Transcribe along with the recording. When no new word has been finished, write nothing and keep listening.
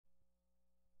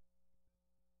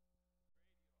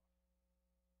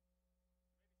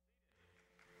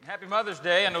Happy Mother's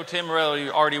Day. I know Tim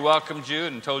already welcomed you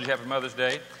and told you Happy Mother's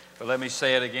Day, but let me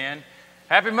say it again.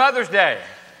 Happy Mother's Day.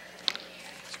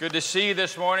 It's good to see you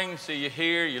this morning, see you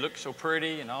here. You look so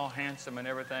pretty and all handsome and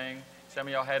everything. Some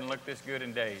of y'all hadn't looked this good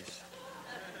in days.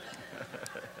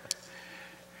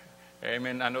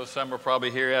 Amen. I know some are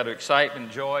probably here out of excitement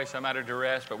and joy, some out of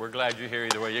duress, but we're glad you're here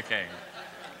either way you came.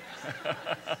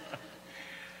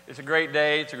 It's a great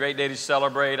day. It's a great day to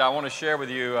celebrate. I want to share with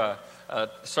you a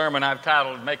sermon I've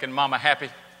titled "Making Mama Happy."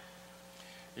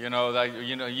 You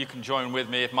can join with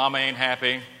me if Mama ain't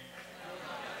happy.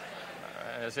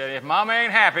 I said, if Mama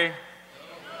ain't happy,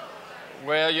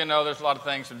 well, there's a lot of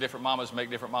things that different mamas make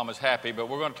different mamas happy, but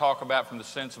we're going to talk about from the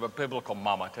sense of a biblical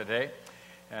mama today.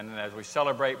 And as we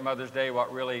celebrate Mother's Day,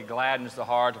 what really gladdens the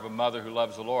heart of a mother who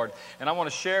loves the Lord. And I want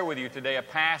to share with you today a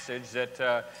passage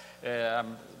that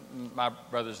my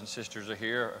brothers and sisters are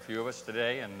here, a few of us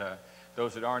today, and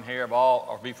those that aren't here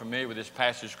are be familiar with this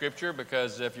passage of Scripture,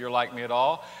 because if you're like me at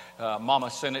all,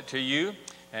 Mama sent it to you.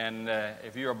 And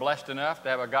if you are blessed enough to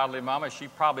have a godly mama, she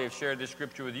probably has shared this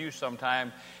Scripture with you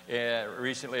sometime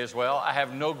recently as well. I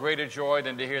have no greater joy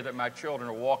than to hear that my children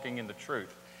are walking in the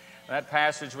truth. That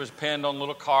passage was penned on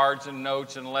little cards and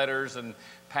notes and letters and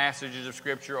passages of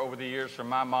Scripture over the years from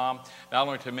my mom, not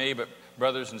only to me, but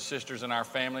brothers and sisters in our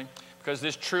family, because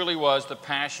this truly was the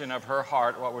passion of her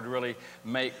heart, what would really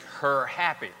make her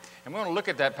happy. And we're going to look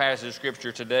at that passage of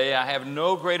Scripture today. I have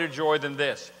no greater joy than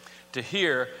this, to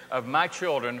hear of my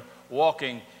children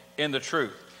walking in the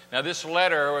truth. Now, this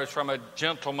letter was from a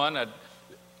gentleman,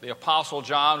 the Apostle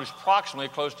John, who's approximately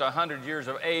close to 100 years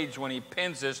of age when he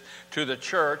pens this to the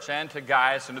church and to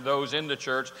Gaius and to those in the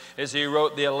church, as he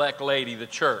wrote the elect lady, the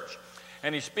church.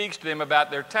 And he speaks to them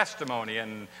about their testimony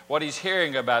and what he's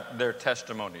hearing about their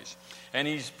testimonies. And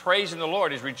he's praising the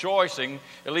Lord. He's rejoicing,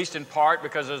 at least in part,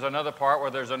 because there's another part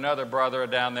where there's another brother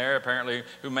down there, apparently,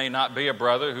 who may not be a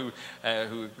brother,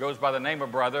 who goes by the name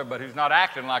of brother, but who's not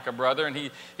acting like a brother. And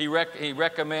he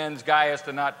recommends Gaius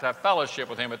to not fellowship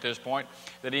with him at this point,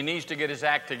 that he needs to get his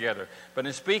act together. But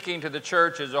in speaking to the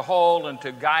church as a whole and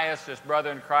to Gaius, this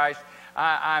brother in Christ,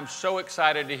 I'm so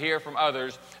excited to hear from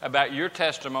others about your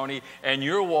testimony and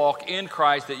your walk in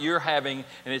Christ that you're having,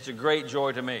 and it's a great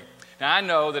joy to me. Now, I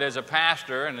know that as a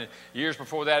pastor, and years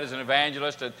before that as an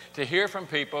evangelist, to hear from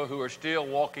people who are still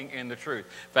walking in the truth.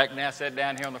 In fact, now I sat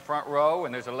down here on the front row,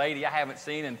 and there's a lady I haven't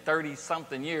seen in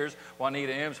 30-something years,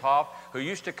 Juanita Imshoff, who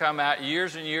used to come out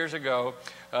years and years ago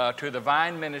to the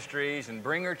Vine Ministries and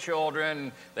bring her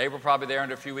children. They were probably there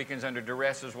under a few weekends under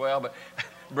duress as well, but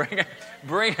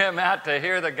bring them out to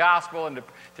hear the gospel and to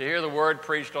hear the word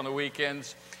preached on the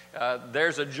weekends.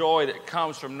 There's a joy that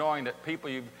comes from knowing that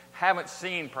people you haven't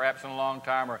seen perhaps in a long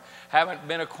time or haven't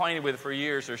been acquainted with for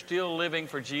years are still living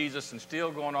for Jesus and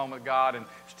still going on with God and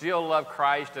still love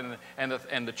Christ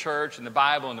and the church and the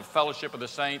Bible and the fellowship of the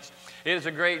saints. It is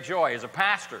a great joy as a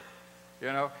pastor,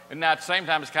 And at the same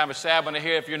time, it's kind of a sad one to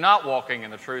hear if you're not walking in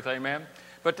the truth, amen?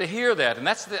 But to hear that, and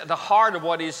that's the heart of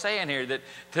what he's saying here, that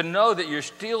to know that you're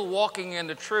still walking in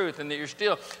the truth and that you're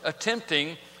still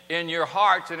attempting in your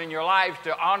hearts and in your lives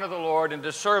to honor the Lord and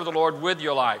to serve the Lord with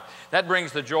your life. That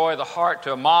brings the joy of the heart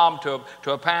to a mom,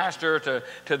 to a pastor,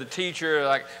 to the teacher,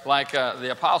 like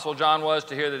the Apostle John was,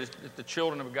 to hear that the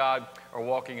children of God are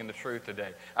walking in the truth today.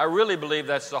 I really believe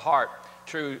that's the heart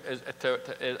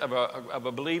of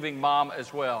a believing mom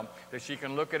as well, that she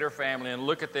can look at her family and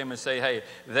look at them and say, hey,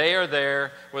 they are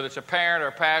there, whether it's a parent or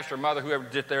a pastor or mother, whoever,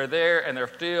 they're there and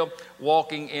they're still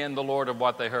walking in the Lord of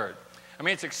what they heard. I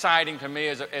mean, it's exciting to me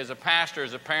as a pastor,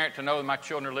 as a parent, to know that my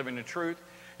children are living the truth.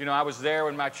 I was there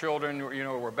when my children,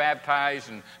 were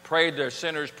baptized and prayed their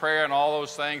sinner's prayer and all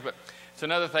those things, but it's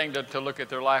another thing to look at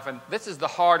their life. And this is the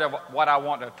heart of what I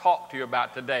want to talk to you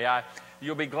about today.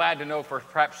 You'll be glad to know, for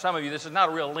perhaps some of you, this is not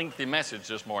a real lengthy message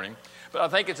this morning, but I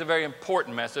think it's a very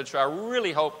important message. So I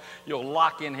really hope you'll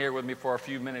lock in here with me for a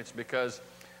few minutes, because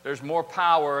there's more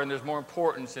power and there's more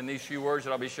importance in these few words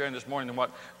that I'll be sharing this morning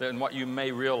than what you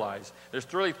may realize.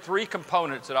 There's really three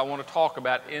components that I want to talk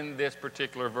about in this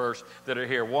particular verse that are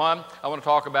here. One I want to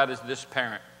talk about is this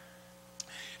parent.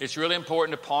 It's really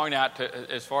important to point out,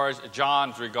 as far as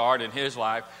John's regard in his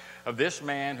life, of this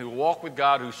man who walked with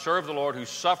God, who served the Lord, who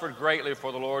suffered greatly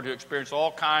for the Lord, who experienced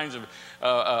all kinds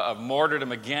of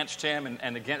martyrdom against him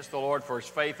and against the Lord for his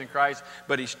faith in Christ,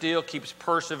 but he still keeps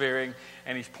persevering,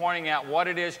 and he's pointing out what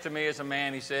it is to me as a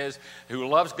man, he says, who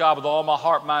loves God with all my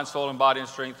heart, mind, soul, and body and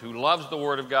strength, who loves the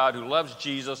Word of God, who loves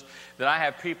Jesus, that I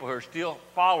have people who are still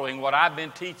following what I've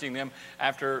been teaching them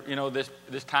after,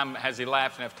 this time has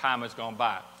elapsed and if time has gone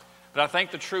by. But I think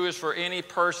the true is for any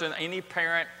person, any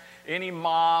parent, any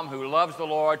mom who loves the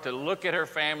Lord to look at her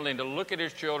family and to look at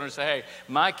his children and say, hey,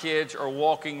 my kids are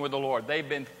walking with the Lord. They've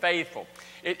been faithful.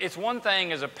 It's one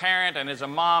thing as a parent and as a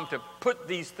mom to put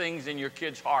these things in your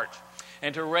kids' hearts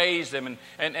and to raise them.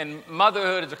 And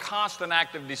motherhood is a constant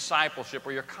act of discipleship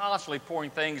where you're constantly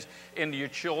pouring things into your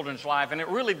children's life. And it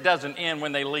really doesn't end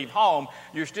when they leave home.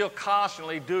 You're still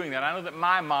constantly doing that. I know that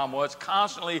my mom was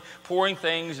constantly pouring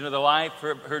things into the life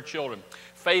of her children.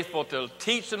 Faithful to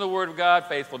teach them the Word of God,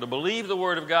 faithful to believe the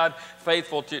Word of God,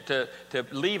 faithful to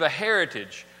leave a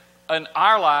heritage in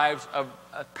our lives of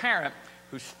a parent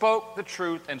who spoke the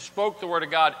truth and spoke the Word of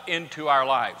God into our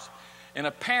lives. And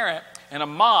a parent and a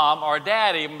mom, or a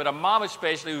dad even, but a mom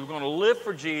especially, who's going to live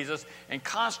for Jesus and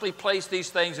constantly place these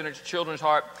things in her children's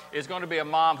heart, is going to be a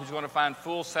mom who's going to find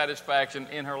full satisfaction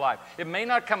in her life. It may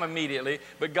not come immediately,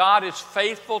 but God is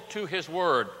faithful to His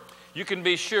Word. You can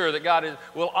be sure that God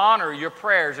will honor your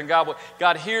prayers, and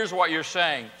God hears what you're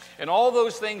saying. And all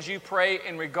those things you pray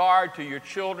in regard to your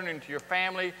children and to your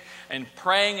family, and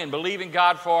praying and believing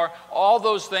God for, all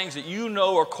those things that you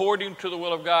know are according to the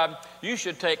will of God, you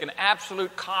should take an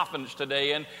absolute confidence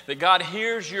today in that God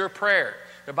hears your prayer.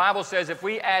 The Bible says if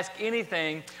we ask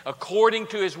anything according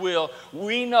to His will,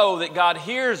 we know that God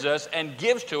hears us and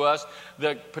gives to us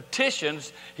the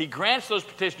petitions. He grants those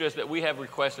petitions to us that we have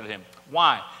requested Him.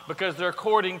 Why? Because they're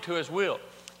according to His will.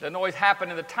 It doesn't always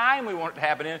happen in the time we want it to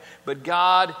happen in, but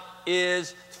God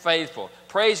is faithful.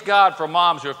 Praise God for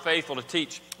moms who are faithful to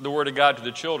teach the Word of God to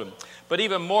the children. But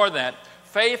even more than that,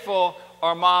 faithful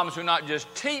are moms who not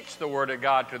just teach the Word of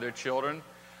God to their children,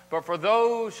 but for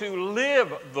those who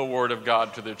live the Word of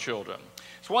God to their children.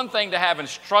 It's one thing to have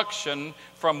instruction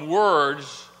from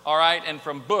words, all right, and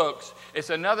from books. It's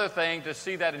another thing to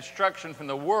see that instruction from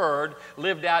the Word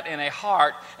lived out in a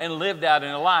heart and lived out in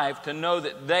a life, to know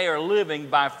that they are living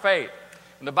by faith.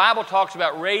 When the Bible talks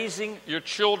about raising your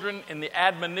children in the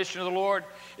admonition of the Lord,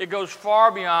 it goes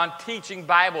far beyond teaching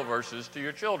Bible verses to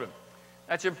your children.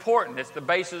 That's important. It's the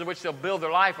basis of which they'll build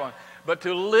their life on. But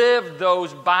to live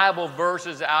those Bible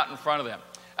verses out in front of them.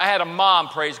 I had a mom,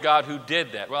 praise God, who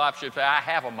did that. Well, I should say I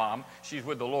have a mom. She's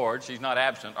with the Lord. She's not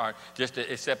absent, or just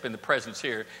except in the presence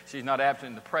here. She's not absent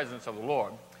in the presence of the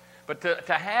Lord. But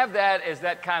to have that as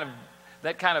that kind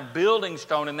of building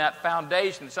stone and that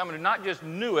foundation, someone who not just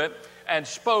knew it and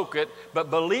spoke it,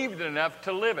 but believed it enough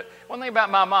to live it. One thing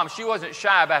about my mom, she wasn't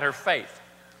shy about her faith.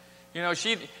 You know,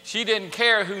 she didn't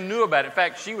care who knew about it. In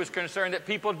fact, she was concerned that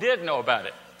people did know about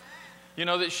it. You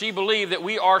know, that she believed that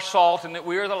we are salt and that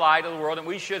we are the light of the world and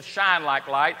we should shine like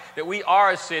light, that we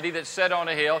are a city that's set on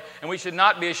a hill, and we should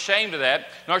not be ashamed of that,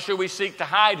 nor should we seek to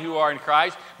hide who are in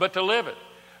Christ, but to live it.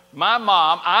 My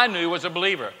mom, I knew, was a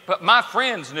believer, but my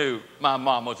friends knew my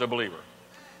mom was a believer.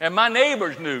 And my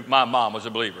neighbors knew my mom was a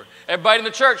believer. Everybody in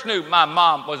the church knew my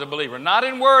mom was a believer, not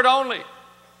in word only,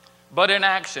 but in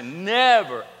action.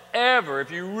 Never, ever,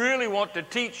 if you really want to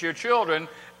teach your children,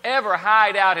 ever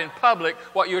hide out in public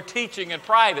what you're teaching in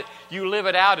private. You live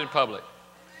it out in public.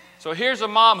 So here's a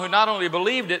mom who not only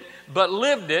believed it, but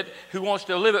lived it, who wants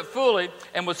to live it fully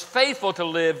and was faithful to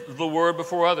live the Word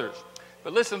before others.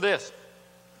 But listen to this.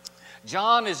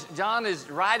 John is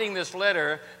writing this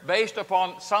letter based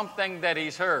upon something that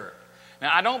he's heard. Now,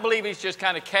 I don't believe he's just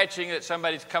kind of catching that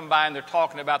somebody's come by and they're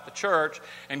talking about the church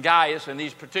and Gaius and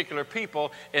these particular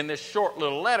people in this short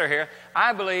little letter here.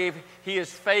 I believe he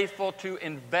is faithful to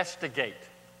investigate.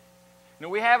 You know,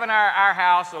 we have in our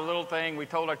house a little thing we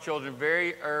told our children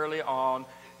very early on,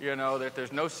 you know, that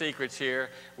there's no secrets here.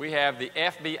 We have the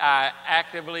FBI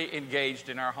actively engaged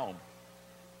in our home.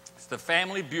 It's the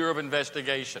Family Bureau of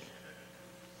Investigation.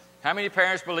 How many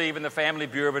parents believe in the Family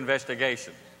Bureau of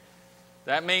Investigation?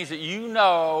 That means that you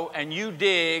know and you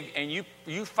dig and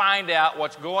you find out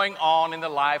what's going on in the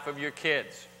life of your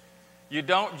kids. You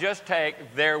don't just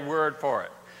take their word for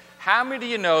it. How many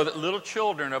of you know that little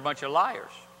children are a bunch of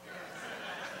liars?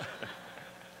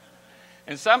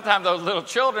 And sometimes those little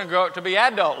children grow up to be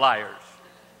adult liars.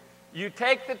 You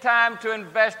take the time to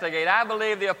investigate. I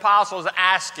believe the apostles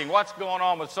asking, what's going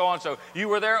on with so-and-so? You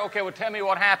were there? Okay, well, tell me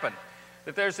what happened.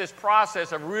 That there's this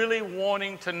process of really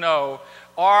wanting to know,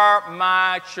 are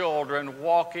my children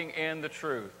walking in the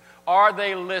truth? Are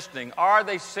they listening? Are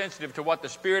they sensitive to what the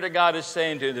Spirit of God is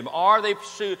saying to them? Are they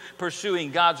pursuing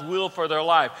God's will for their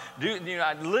life?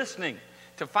 Listening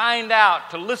to find out,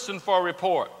 to listen for a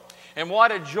report. And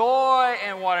what a joy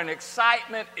and what an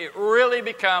excitement it really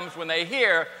becomes when they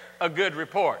hear a good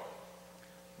report.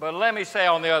 But let me say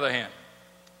on the other hand,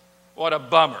 what a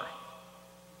bummer.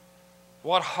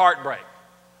 What heartbreak.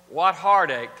 What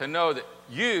heartache to know that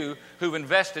you, who've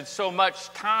invested so much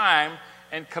time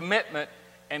and commitment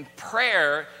and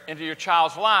prayer into your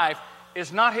child's life,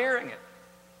 is not hearing it.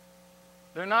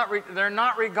 They're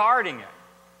not regarding it.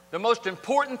 The most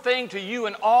important thing to you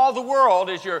in all the world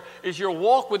is your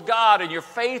walk with God and your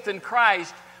faith in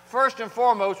Christ, first and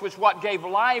foremost, which is what gave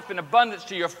life and abundance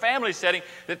to your family setting,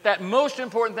 that most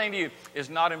important thing to you is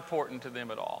not important to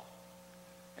them at all.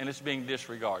 And it's being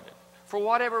disregarded for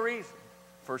whatever reason.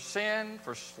 For sin,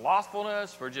 for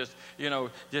slothfulness, for just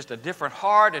a different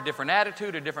heart, a different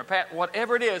attitude, a different path,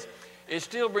 whatever it is, it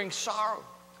still brings sorrow.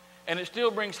 And it still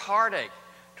brings heartache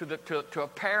to a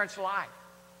parent's life.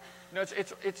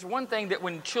 It's one thing that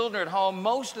when children are at home,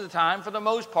 most of the time, for the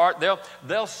most part,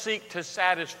 they'll seek to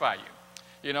satisfy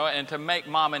you, and to make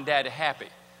mom and dad happy,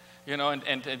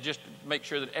 and to just make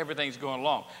sure that everything's going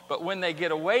along. But when they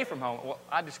get away from home, well,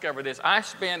 I discovered this. I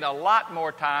spend a lot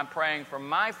more time praying for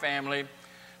my family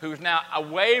who's now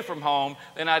away from home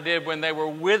than I did when they were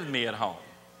with me at home.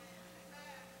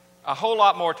 A whole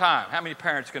lot more time. How many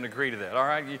parents can agree to that, all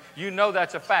right? You know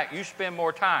that's a fact. You spend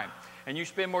more time, and you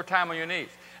spend more time on your knees.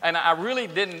 And I really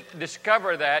didn't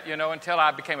discover that, until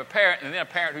I became a parent, and then a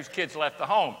parent whose kids left the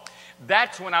home.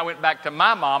 That's when I went back to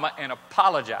my mama and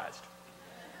apologized.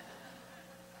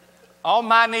 On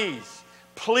my knees,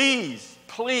 please,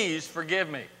 please forgive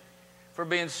me for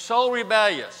being so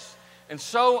rebellious and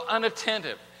so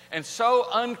unattentive and so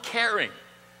uncaring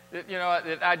that,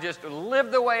 that I just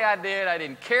lived the way I did. I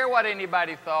didn't care what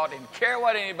anybody thought, didn't care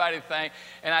what anybody think,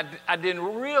 and I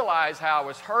didn't realize how I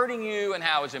was hurting you and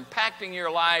how I was impacting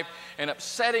your life and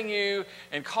upsetting you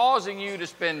and causing you to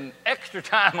spend extra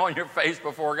time on your face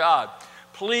before God.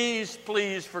 Please,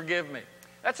 please forgive me.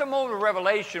 That's a moment of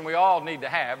revelation we all need to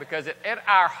have, because at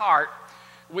our heart,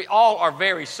 we all are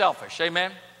very selfish.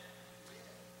 Amen?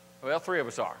 Well, 3 of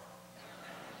us are.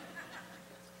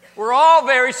 We're all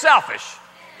very selfish.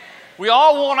 We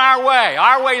all want our way.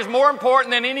 Our way is more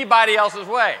important than anybody else's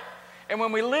way. And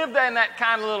when we live in that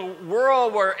kind of little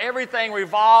world where everything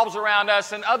revolves around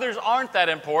us and others aren't that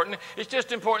important, it's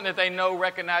just important that they know,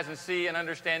 recognize, and see and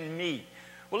understand me.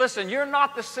 Well, listen, you're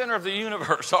not the center of the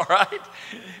universe, all right?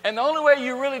 And the only way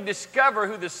you really discover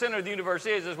who the center of the universe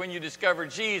is when you discover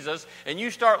Jesus and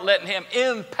you start letting him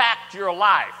impact your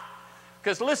life.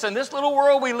 Because listen, this little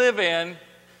world we live in,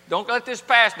 don't let this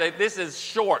pass. This is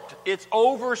short. It's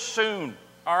over soon,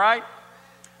 all right?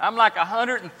 I'm like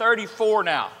 134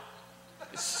 now.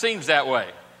 It seems that way,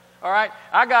 all right?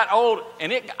 I got old,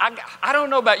 and I don't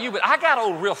know about you, but I got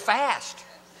old real fast.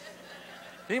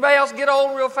 Anybody else get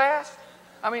old real fast?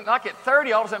 I mean, like at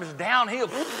 30, all of a sudden it's downhill.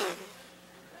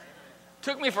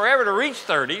 Took me forever to reach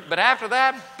 30, but after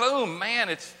that, boom,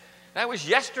 man, that was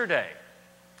yesterday.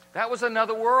 That was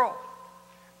another world.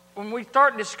 When we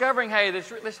start discovering, hey,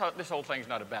 this whole thing's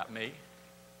not about me.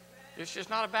 It's just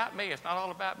not about me. It's not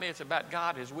all about me. It's about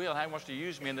God, his will, how he wants to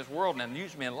use me in this world and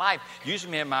use me in life, use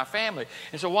me in my family.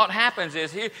 And so what happens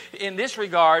is, here, in this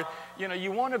regard,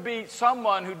 you want to be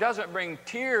someone who doesn't bring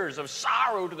tears of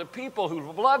sorrow to the people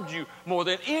who've loved you more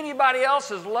than anybody else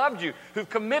has loved you, who've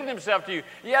committed themselves to you.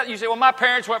 Yeah, you say, well, my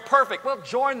parents weren't perfect. Well,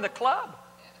 join the club.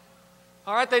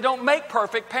 All right, they don't make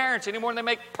perfect parents anymore than they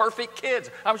make perfect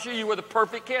kids. I'm sure you were the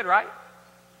perfect kid, right?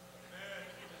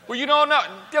 Well, you don't know.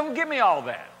 Don't give me all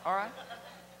that, all right?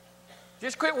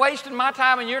 Just quit wasting my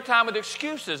time and your time with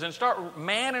excuses and start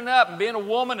manning up and being a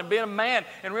woman and being a man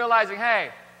and realizing, hey,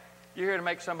 you're here to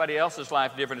make somebody else's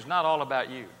life different. It's not all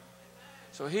about you.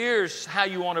 So here's how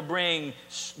you want to bring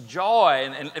joy.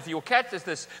 And if you'll catch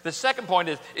this, the second point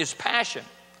is passion.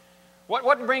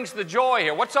 What brings the joy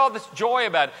here? What's all this joy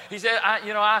about? He said,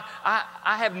 I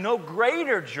have no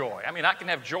greater joy. I mean, I can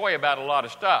have joy about a lot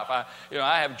of stuff. I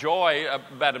have joy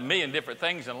about a million different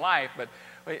things in life, but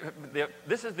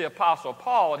this is the Apostle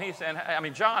Paul,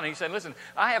 and John, and he said, listen,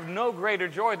 I have no greater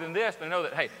joy than this, to know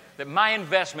that, hey, that my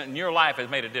investment in your life has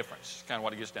made a difference. That's kind of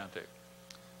what it gets down to.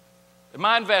 That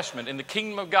my investment in the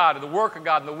kingdom of God, in the work of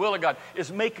God, in the will of God,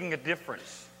 is making a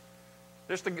difference.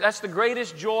 That's the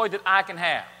greatest joy that I can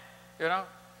have.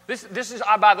 This is,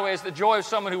 by the way, is the joy of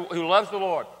someone who loves the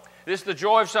Lord. This is the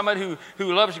joy of someone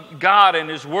who loves God and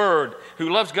his word, who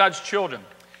loves God's children.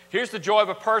 Here's the joy of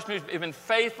a person who's been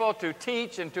faithful to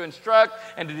teach and to instruct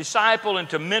and to disciple and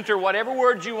to mentor, whatever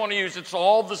words you want to use, it's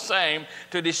all the same,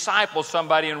 to disciple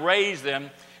somebody and raise them in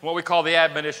what we call the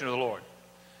admonition of the Lord.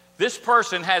 This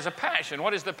person has a passion.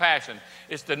 What is the passion?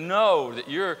 It's to know that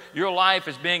your life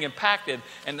is being impacted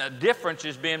and a difference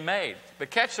is being made.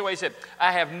 But catch the way he said,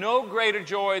 I have no greater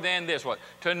joy than this. What?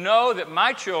 To know that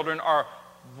my children are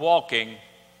walking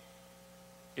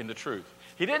in the truth.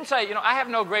 He didn't say, I have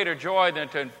no greater joy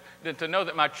than to know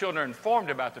that my children are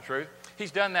informed about the truth. He's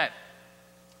done that.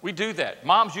 We do that.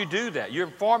 Moms, you do that. You're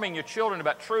informing your children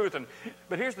about truth.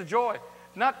 But here's the joy.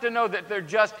 not to know that they're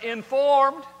just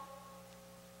informed.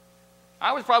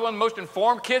 I was probably one of the most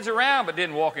informed kids around, but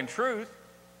didn't walk in truth.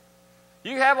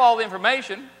 You have all the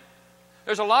information.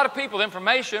 There's a lot of people with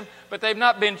information, but they've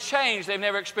not been changed. They've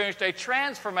never experienced a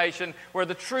transformation where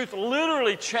the truth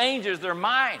literally changes their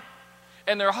mind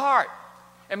and their heart.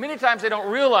 And many times they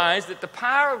don't realize that the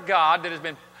power of God that has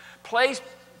been placed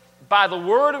by the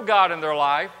Word of God in their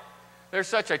life, there's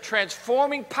such a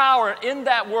transforming power in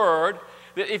that Word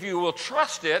that if you will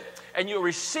trust it and you'll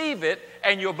receive it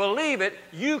and you'll believe it,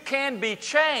 you can be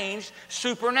changed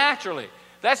supernaturally.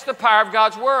 That's the power of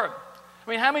God's Word. I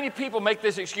mean, how many people make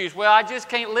this excuse? Well, I just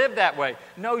can't live that way.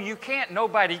 No, you can't.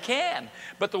 Nobody can.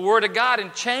 But the Word of God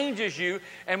changes you,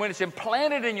 and when it's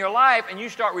implanted in your life and you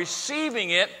start receiving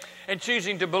it and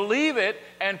choosing to believe it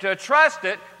and to trust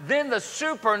it, then the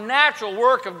supernatural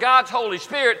work of God's Holy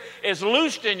Spirit is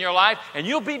loosed in your life, and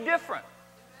you'll be different.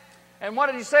 And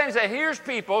what he's saying is that here's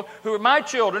people who are my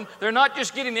children. They're not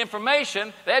just getting the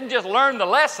information. They hadn't just learned the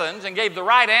lessons and gave the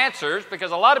right answers, because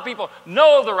a lot of people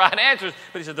know the right answers,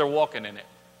 but he said they're walking in it.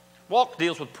 Walk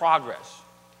deals with progress.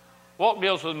 Walk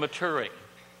deals with maturing.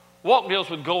 Walk deals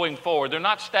with going forward. They're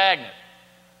not stagnant.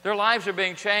 Their lives are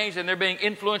being changed, and they're being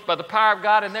influenced by the power of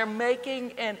God, and they're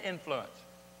making an influence.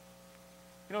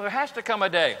 You know, there has to come a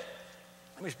day.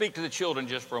 Let me speak to the children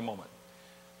just for a moment.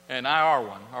 And I are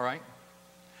one, all right?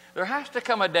 There has to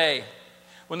come a day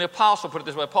when the apostle put it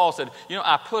this way. Paul said, you know,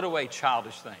 I put away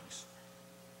childish things.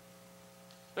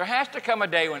 There has to come a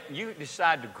day when you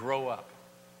decide to grow up.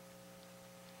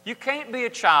 You can't be a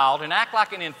child and act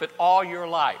like an infant all your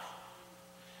life.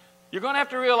 You're going to have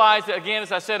to realize that, again,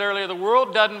 as I said earlier, the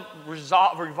world doesn't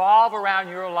revolve around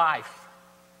your life.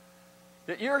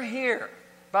 That you're here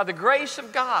by the grace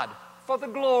of God, for the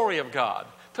glory of God,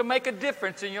 to make a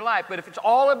difference in your life. But if it's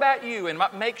all about you and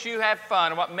what makes you have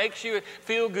fun and what makes you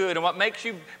feel good and what makes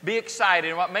you be excited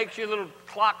and what makes your little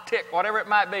clock tick, whatever it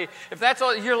might be, if that's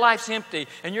all, your life's empty,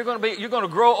 and you're going to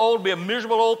grow old, be a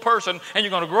miserable old person, and you're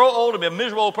going to grow old and be a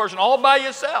miserable old person all by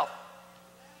yourself.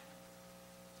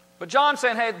 But John's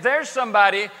saying, hey, there's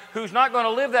somebody who's not going to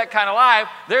live that kind of life.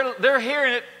 They're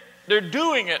hearing it, they're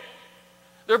doing it,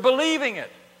 they're believing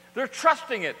it, they're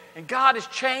trusting it, and God is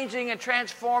changing and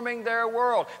transforming their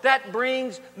world. That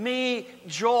brings me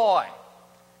joy.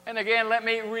 And again, let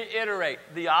me reiterate,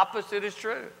 the opposite is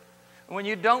true. When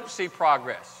you don't see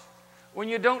progress, when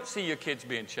you don't see your kids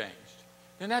being changed,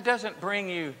 then that doesn't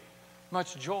bring you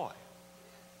much joy.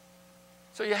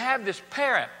 So you have this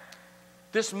parent,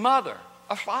 this mother,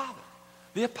 a father,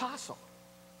 the apostle,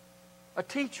 a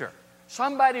teacher,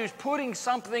 somebody who's putting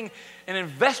something and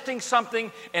investing something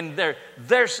in their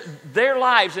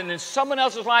lives and in someone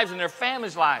else's lives and their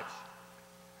family's lives.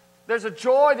 There's a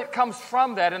joy that comes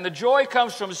from that, and the joy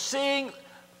comes from seeing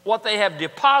what they have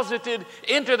deposited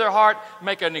into their heart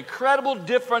make an incredible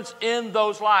difference in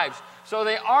those lives. So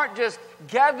they aren't just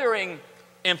gathering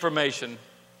information.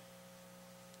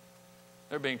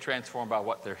 They're being transformed by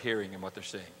what they're hearing and what they're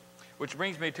seeing. Which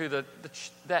brings me to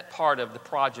that part of the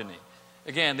progeny.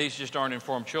 Again, these just aren't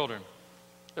informed children.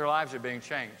 Their lives are being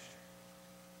changed.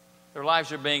 Their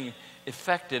lives are being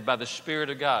affected by the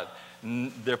Spirit of God.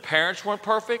 Their parents weren't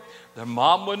perfect. Their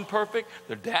mom wasn't perfect.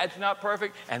 Their dad's not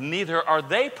perfect. And neither are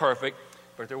they perfect,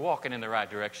 but they're walking in the right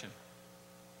direction.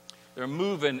 They're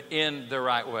moving in the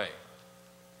right way.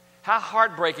 How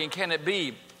heartbreaking can it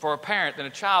be for a parent than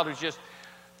a child who's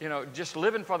just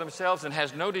living for themselves and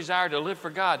has no desire to live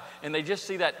for God, and they just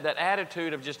see that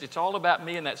attitude of just, it's all about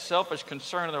me and that selfish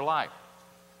concern in their life.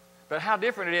 But how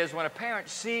different it is when a parent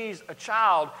sees a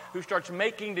child who starts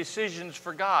making decisions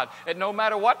for God, and no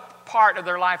matter what part of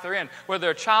their life they're in, whether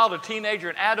they're a child, a teenager,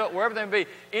 an adult, wherever they may be,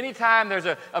 anytime there's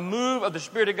a move of the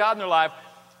Spirit of God in their life,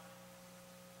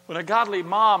 when a godly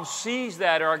mom sees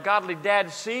that or a godly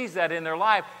dad sees that in their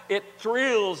life, it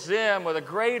thrills them with a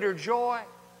greater joy.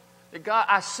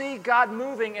 I see God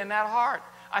moving in that heart.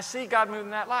 I see God moving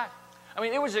in that life. I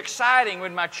mean, it was exciting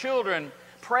when my children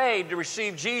prayed to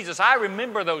receive Jesus. I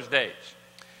remember those days.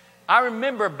 I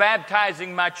remember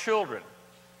baptizing my children.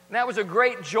 And that was a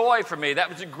great joy for me. That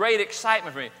was a great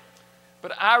excitement for me.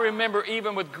 But I remember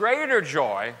even with greater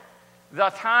joy the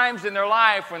times in their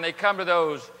life when they come to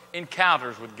those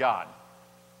encounters with God.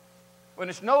 When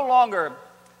it's no longer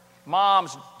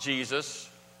mom's Jesus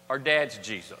or dad's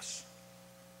Jesus,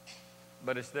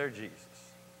 but it's their Jesus.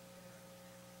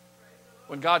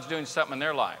 When God's doing something in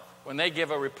their life, when they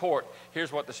give a report,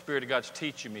 here's what the Spirit of God's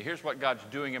teaching me. Here's what God's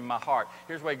doing in my heart.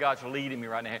 Here's the way God's leading me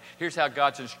right now. Here's how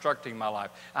God's instructing my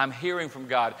life. I'm hearing from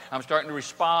God. I'm starting to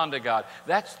respond to God.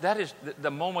 That is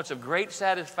the moments of great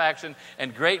satisfaction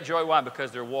and great joy. Why?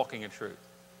 Because they're walking in truth.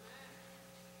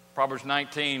 Proverbs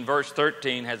 19, verse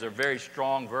 13 has a very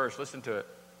strong verse. Listen to it.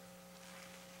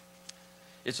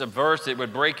 It's a verse that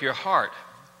would break your heart.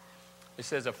 It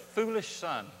says, a foolish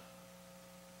son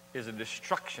is a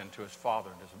destruction to his father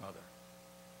and his mother.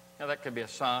 Now, that could be a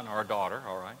son or a daughter,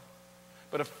 all right?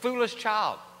 But a foolish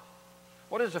child.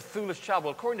 What is a foolish child?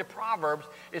 Well, according to Proverbs,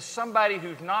 it's somebody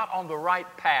who's not on the right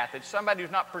path. It's somebody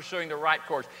who's not pursuing the right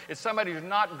course. It's somebody who's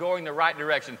not going the right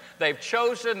direction. They've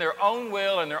chosen their own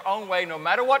will and their own way, no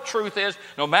matter what truth is,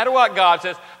 no matter what God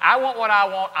says. I want what I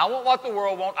want. I want what the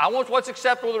world wants. I want what's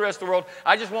acceptable to the rest of the world.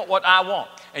 I just want what I want.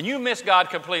 And you miss God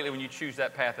completely when you choose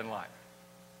that path in life.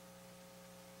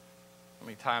 How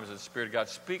many times does the Spirit of God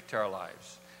speak to our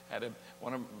lives? I had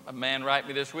a man write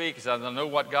me this week. He said, I know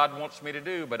what God wants me to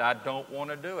do, but I don't want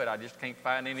to do it. I just can't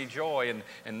find any joy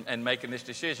in making this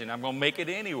decision. I'm going to make it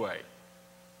anyway.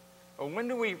 Well, when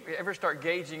do we ever start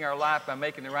gauging our life by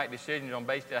making the right decisions on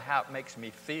based on how it makes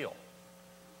me feel?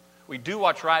 We do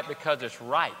what's right because it's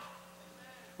right.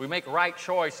 We make right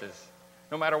choices,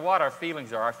 no matter what our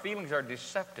feelings are. Our feelings are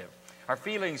deceptive. Our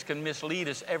feelings can mislead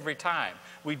us every time.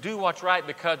 We do what's right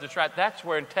because it's right. That's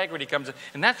where integrity comes in.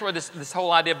 And that's where this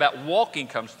whole idea about walking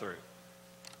comes through.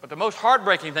 But the most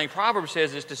heartbreaking thing Proverbs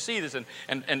says is to see this.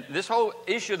 And this whole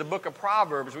issue of the book of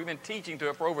Proverbs, we've been teaching to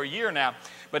it for over a year now.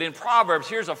 But in Proverbs,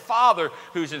 here's a father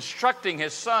who's instructing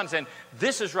his son, saying,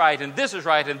 this is right, and this is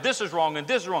right, and this is wrong, and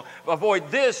this is wrong. Avoid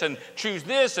this, and choose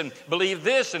this, and believe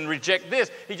this, and reject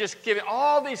this. He's just giving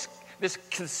all this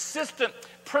consistent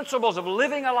principles of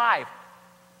living a life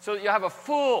so that you have a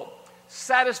full,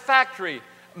 satisfactory,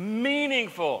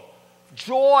 meaningful,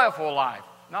 joyful life,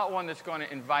 not one that's going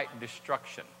to invite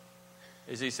destruction.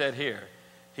 As he said here,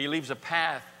 he leaves a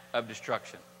path of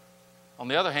destruction. On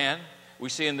the other hand, we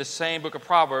see in this same book of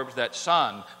Proverbs that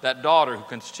son, that daughter who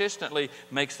consistently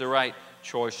makes the right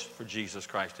choice for Jesus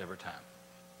Christ every time.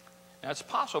 Now, it's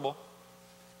possible.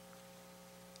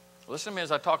 Listen to me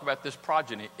as I talk about this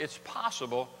progeny. It's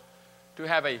possible to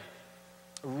have a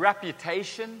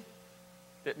reputation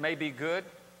that may be good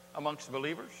amongst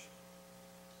believers.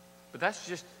 But that's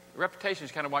just, reputation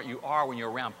is kind of what you are when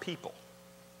you're around people.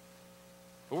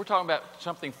 But we're talking about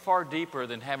something far deeper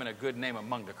than having a good name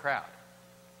among the crowd.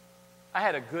 I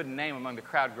had a good name among the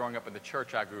crowd growing up in the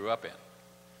church I grew up in.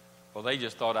 Well, they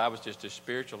just thought I was just as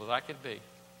spiritual as I could be.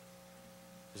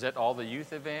 Was at all the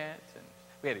youth events, and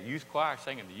we had a youth choir,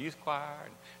 sang in the youth choir,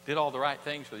 and did all the right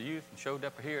things for the youth, and showed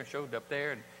up here and showed up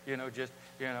there, and just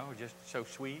so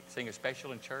sweet, sing a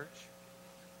special in church.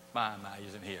 My,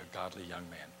 isn't he a godly young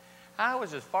man? I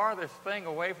was as farthest thing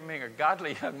away from being a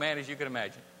godly young man as you could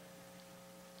imagine.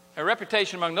 A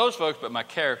reputation among those folks, but my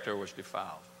character was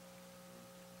defiled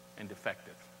and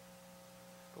defective.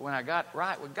 But when I got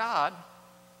right with God,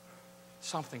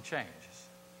 something changes.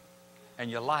 And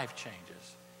your life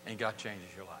changes. And God changes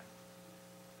your life.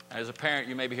 As a parent,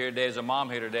 you may be here today, as a mom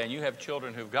here today, and you have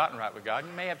children who've gotten right with God.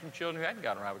 You may have some children who haven't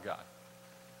gotten right with God.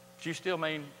 But you still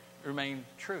remain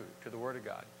true to the Word of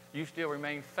God. You still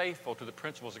remain faithful to the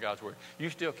principles of God's Word. You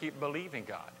still keep believing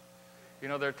God.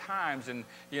 There are times when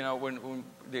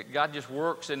God just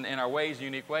works in our ways, in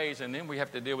unique ways, and then we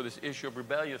have to deal with this issue of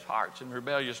rebellious hearts and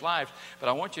rebellious lives. But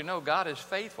I want you to know God is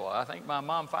faithful. I think my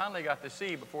mom finally got to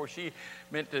see, before she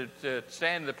meant to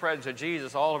stand in the presence of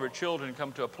Jesus, all of her children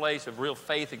come to a place of real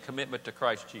faith and commitment to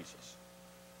Christ Jesus.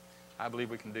 I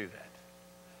believe we can do that.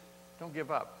 Don't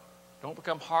give up. Don't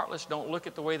become heartless. Don't look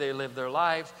at the way they live their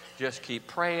lives. Just keep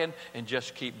praying and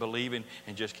just keep believing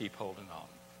and just keep holding on.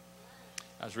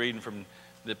 I was reading from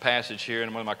the passage here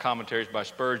in one of my commentaries by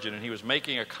Spurgeon, and he was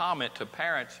making a comment to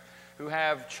parents who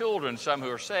have children, some who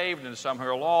are saved and some who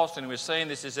are lost, and he was saying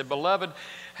this. He said, "Beloved,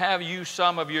 have you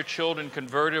some of your children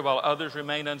converted while others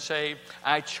remain unsaved?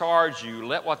 I charge you,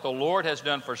 let what the Lord has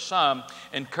done for some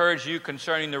encourage you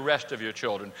concerning the rest of your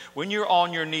children. When you're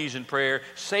on your knees in prayer,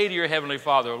 say to your heavenly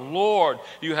Father, Lord,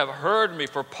 you have heard me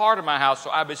for part of my house, so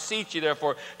I beseech you,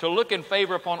 therefore, to look in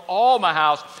favor upon all my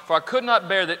house, for I could not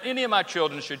bear that any of my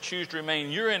children should choose to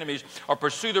remain your enemies or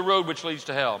pursue the road which leads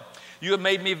to hell. You have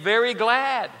made me very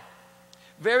glad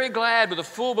with a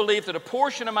full belief that a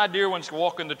portion of my dear ones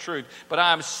walk in the truth. But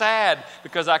I am sad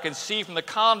because I can see from the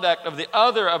conduct of the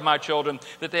other of my children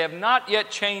that they have not yet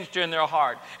changed in their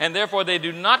heart, and therefore they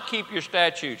do not keep your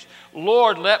statutes.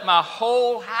 Lord, let my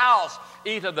whole house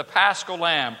eat of the Paschal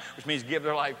Lamb," which means give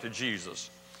their life to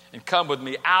Jesus, "and come with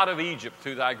me out of Egypt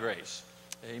through thy grace."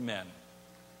 Amen.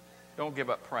 Don't give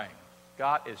up praying.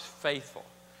 God is faithful.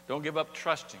 Don't give up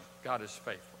trusting. God is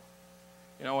faithful.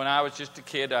 When I was just a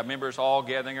kid, I remember us all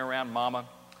gathering around Momma,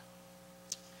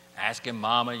 asking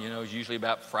Momma, it was usually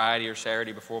about Friday or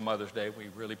Saturday before Mother's Day. We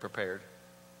really prepared.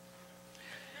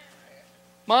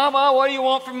 Mama, what do you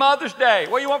want for Mother's Day?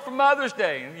 What do you want for Mother's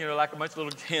Day? And, like a bunch of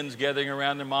little hens gathering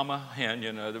around their mama hen,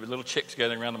 the little chicks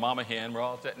gathering around the mama hen. We're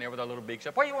all sitting there with our little beaks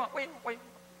up. What do you want? What do you want?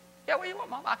 Yeah, what do you want,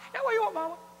 Mama? Yeah, what do you want,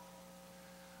 Mama?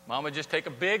 Mama, just take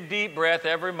a big, deep breath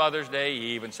every Mother's Day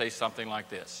Eve and say something like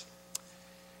this.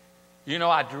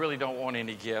 I really don't want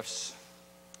any gifts,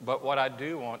 but what I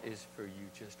do want is for you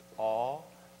just all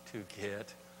to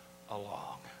get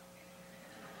along.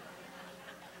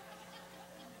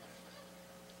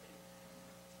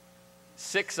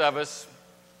 Six of us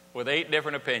with 8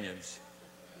 different opinions.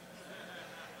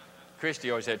 Christy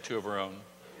always had 2 of her own.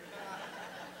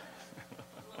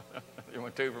 You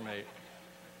want 2 from 8.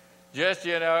 Just,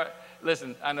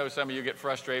 listen, I know some of you get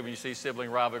frustrated when you see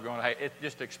sibling rivalry going, hey,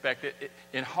 just expect it.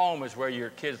 In home is where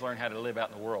your kids learn how to live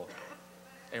out in the world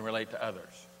and relate to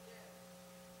others.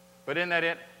 But in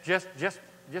that,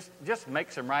 just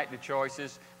make some right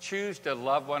choices. Choose to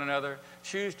love one another.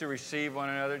 Choose to receive one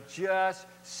another. Just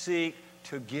seek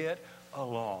to get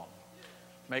along.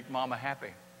 Make Mama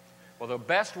happy. Well, the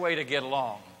best way to get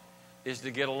along is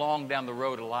to get along down the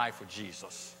road of life with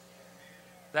Jesus.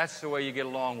 That's the way you get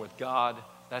along with God.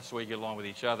 That's the way you get along with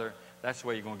each other. That's the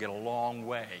way you're going to get a long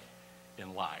way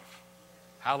in life.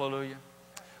 Hallelujah.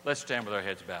 Let's stand with our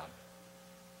heads bowed.